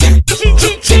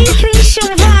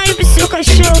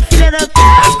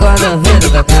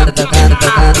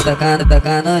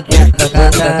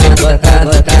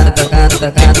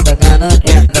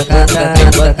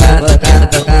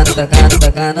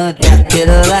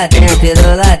tirou lá dentro,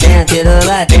 tirou lá dentro, tirou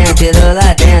lá dentro, tirou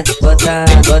lá dentro, bota,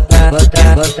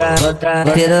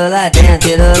 tirou lá dentro,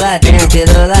 tirou lá dentro,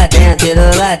 tirou lá dentro,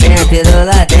 tirou lá dentro, tirou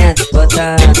lá dentro,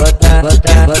 bota.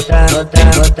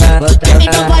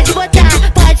 Então pode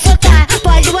botar, pode socar,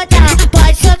 pode botar,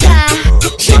 pode socar.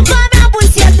 Chupa minha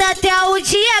buceta até o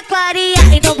dia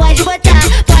clarear. Então pode botar,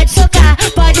 pode socar,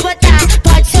 pode botar,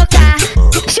 pode socar.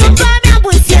 Chupa minha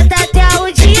buceta até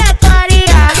o dia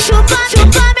clarear. Chupa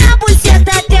minha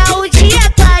buceta até o dia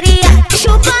clarear.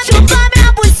 Chupa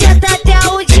minha buceta até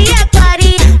o dia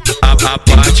clarear. A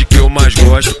parte que eu mais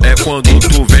gosto é quando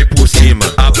tu vem por cima.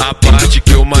 A parte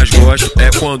que eu mais gosto é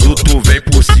quando tu vem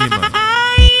por cima.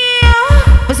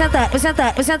 Senta,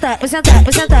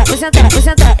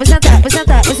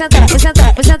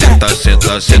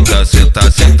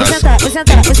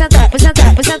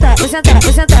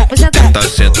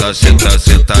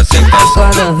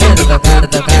 Quando eu vejo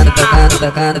tocando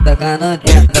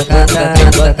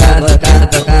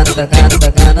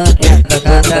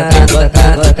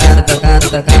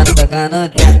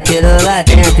tirou lá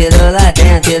dentro, tirou lá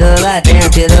dentro, tirou lá dentro,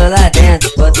 tirou lá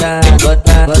dentro, bota,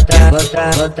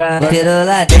 tirou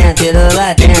lá dentro, tirou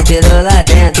lá dentro, tirou lá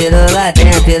dentro, tirou lá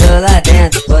dentro, tirou lá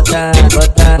dentro, bota.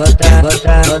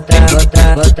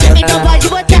 Então pode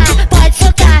botar, pode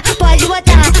socar, pode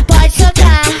botar, pode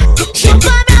socar.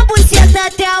 Chupa minha buceta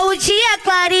até o dia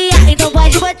clarear. Então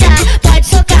pode botar, pode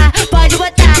socar, pode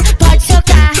botar, pode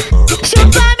socar.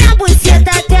 Chupa minha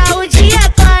buceta até o dia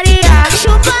clarear.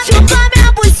 Chupa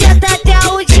minha buceta até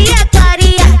o dia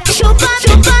clarear. Chupa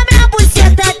minha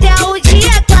buceta até o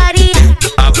dia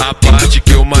clarear. A parte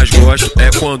que eu mais gosto é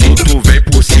quando tu vem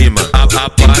por cima. A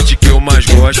parte que eu mais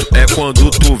gosto é quando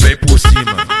tu vem por cima.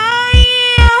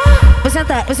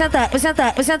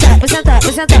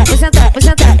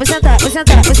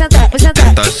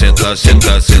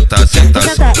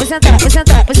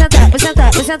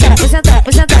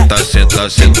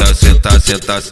 Senta, Senta.